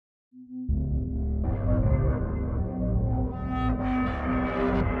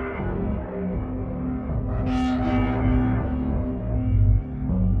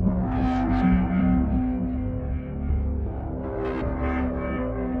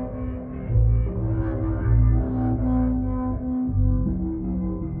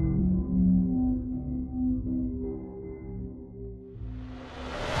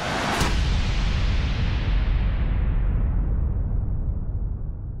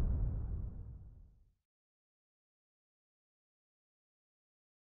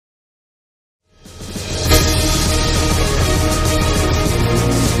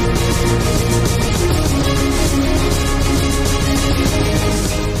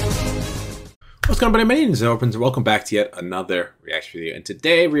What's going on, everybody? My name is ZealetPrince, and welcome back to yet another reaction video. And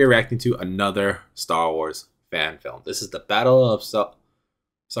today we are reacting to another Star Wars fan film. This is the Battle of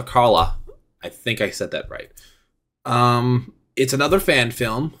Sarcala. I think I said that right. It's another fan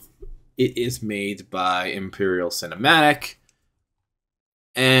film. It is made by Imperial Cinematic,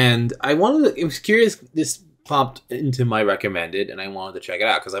 and I was curious. This popped into my recommended, and I wanted to check it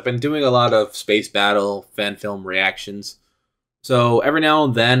out because I've been doing a lot of space battle fan film reactions. So every now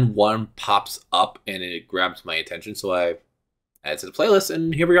and then one pops up and it grabs my attention, so I add it to the playlist,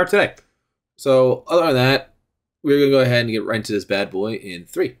 and here we are today. So other than that, we're going to go ahead and get right into this bad boy in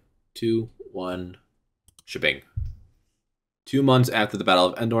 3, 2, 1, shebang. 2 months after the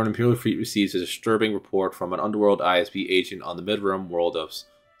Battle of Endor, an Imperial fleet receives a disturbing report from an underworld ISB agent on the mid-rim world of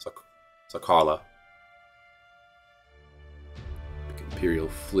Sarcala. Imperial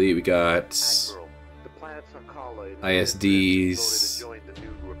fleet, we got ISDs,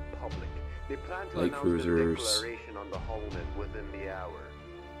 light cruisers.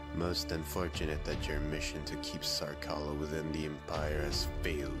 Most unfortunate that your mission to keep Sarcala within the Empire has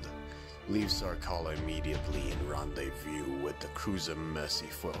failed. Leave Sarcala immediately and rendezvous with the cruiser Mercy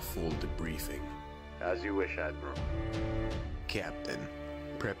for a full debriefing. As you wish, Admiral. Captain,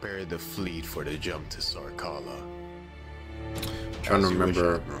 prepare the fleet for the jump to Sarcala. Trying to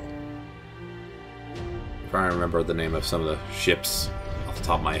remember the name of some of the ships off the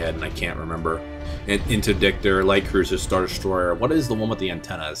top of my head, and I can't remember. Interdictor, light cruiser, star destroyer. What is the one with the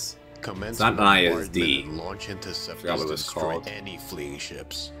antennas? Commence it's not an ISD. Launch interceptors Forgot what it to was destroy called. any fleeing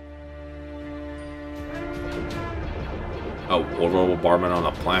ships. Oh, orbital bombardment on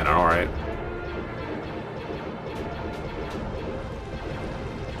the planet. All right.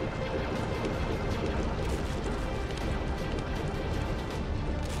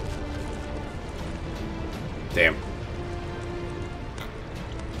 Damn.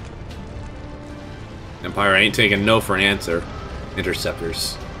 Empire ain't taking no for an answer.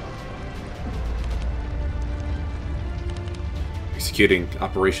 Interceptors. Executing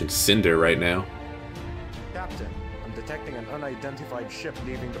Operation Cinder right now. Captain, I'm detecting an unidentified ship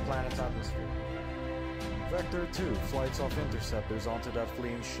leaving the planet's atmosphere. Vector 2 flights off interceptors onto that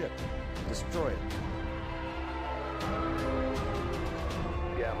fleeing ship. Destroy it.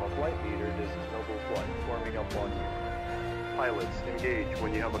 Gamma flight leader, this is Noble Flight, forming up on you. Pilots, engage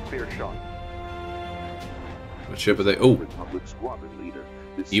when you have a clear shot. What ship are they? Oh, Republic squadron leader.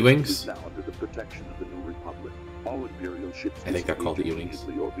 This E-wings? is now under the protection of the New Republic. All Imperial ships I think they're called the disengage E-wings.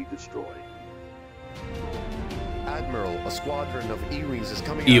 immediately or be destroyed. Admiral, a squadron of E-wings is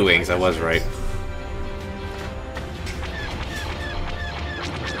coming. E-wings. I was right.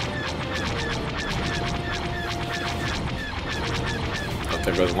 Oh,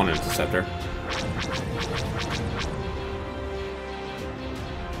 there goes one interceptor.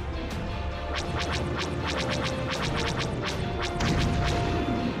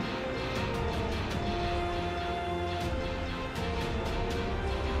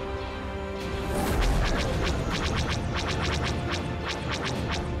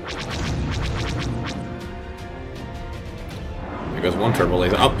 There goes one turbo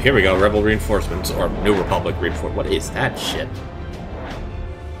laser. Oh, here we go. Rebel reinforcements or New Republic reinforcements. What is that shit?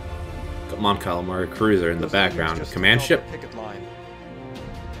 Come on, Calamari cruiser in the background. Command ship. Picket line.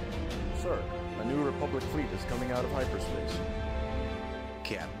 Sir, a New Republic fleet is coming out of hyperspace.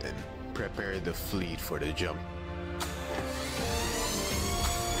 Captain, prepare the fleet for the jump.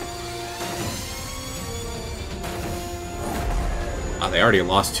 Oh, they already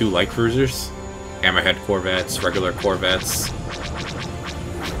lost 2 light cruisers. Hammerhead corvettes, regular corvettes.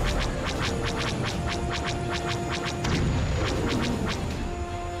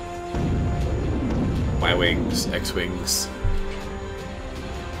 Y-wings, X-wings.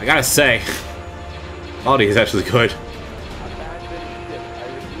 I gotta say, quality is actually good. Abandon ship. I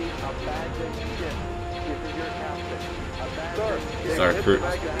repeat, abandon ship. This is your captain. Star crew,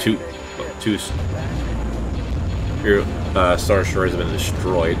 two Star Destroyers have been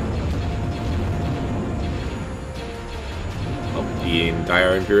destroyed. Oh, the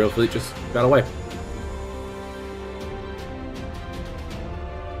entire Imperial fleet just got away.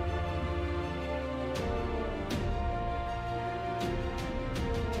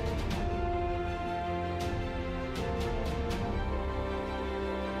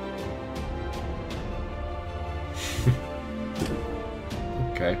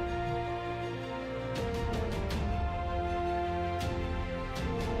 Okay.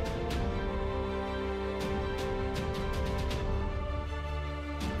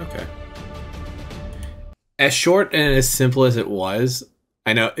 Okay. As short and as simple as it was,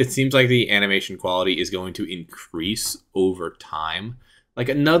 I know it seems like the animation quality is going to increase over time. Like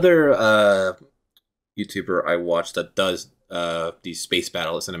another YouTuber I watch that does these space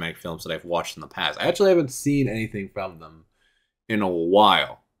battle cinematic films that I've watched in the past. I actually haven't seen anything from them in a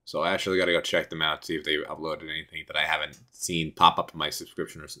while. So I actually got to go check them out, see if they uploaded anything that I haven't seen pop up in my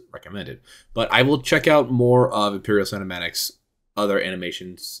subscription or recommended. But I will check out more of Imperial Cinematics' other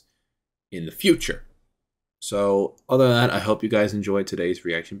animations in the future. So other than that, I hope you guys enjoyed today's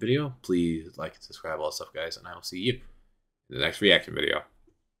reaction video. Please like and subscribe, all that stuff, guys, and I will see you in the next reaction video.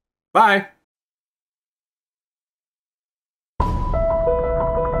 Bye!